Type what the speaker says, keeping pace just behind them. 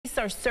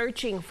are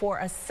searching for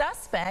a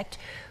suspect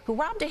who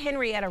robbed a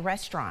Henrietta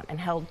restaurant and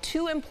held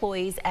 2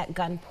 employees at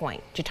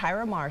gunpoint.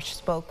 Jatira Marsh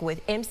spoke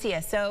with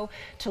MCSO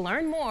to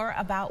learn more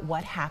about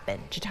what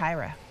happened.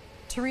 Jatira.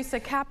 Teresa,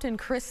 Captain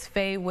Chris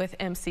Fay with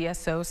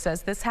MCSO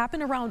says this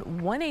happened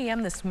around 1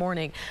 a.m. this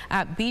morning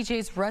at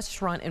BJ's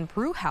Restaurant and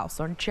Brew House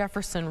on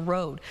Jefferson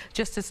Road,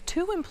 just as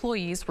 2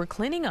 employees were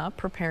cleaning up,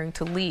 preparing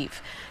to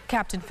leave.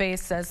 Captain Fay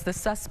says the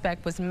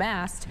suspect was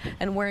masked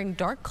and wearing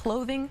dark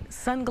clothing,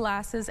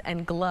 sunglasses,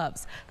 and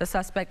gloves. The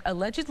suspect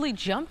allegedly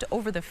jumped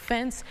over the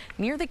fence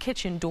near the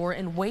kitchen door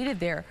and waited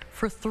there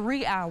for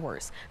 3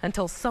 hours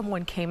until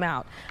someone came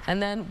out.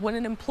 And then when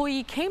an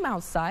employee came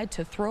outside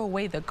to throw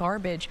away the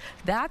garbage,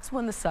 that's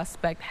when the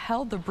suspect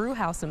held the brew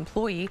house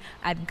employee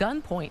at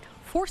gunpoint,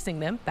 forcing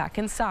them back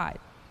inside.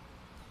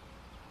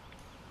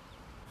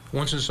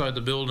 Once inside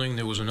the building,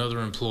 there was another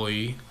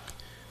employee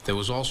that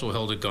was also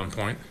held at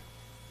gunpoint.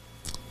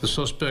 The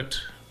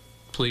suspect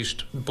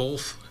placed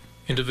both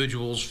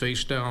individuals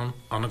face down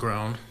on the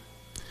ground,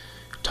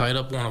 tied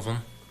up one of them,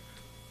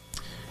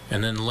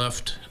 and then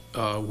left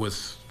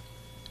with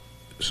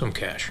some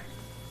cash.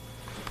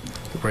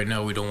 Right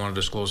now, we don't want to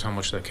disclose how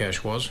much that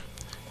cash was,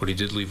 but he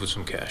did leave with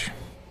some cash.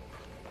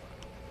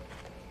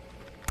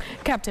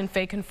 Captain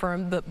Fay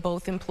confirmed that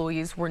both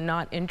employees were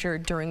not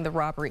injured during the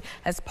robbery.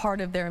 As part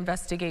of their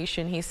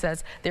investigation, he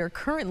says they're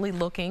currently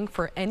looking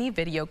for any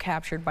video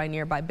captured by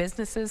nearby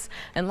businesses,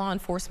 and law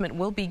enforcement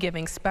will be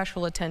giving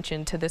special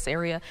attention to this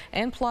area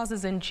and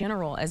plazas in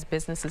general as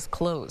businesses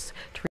close.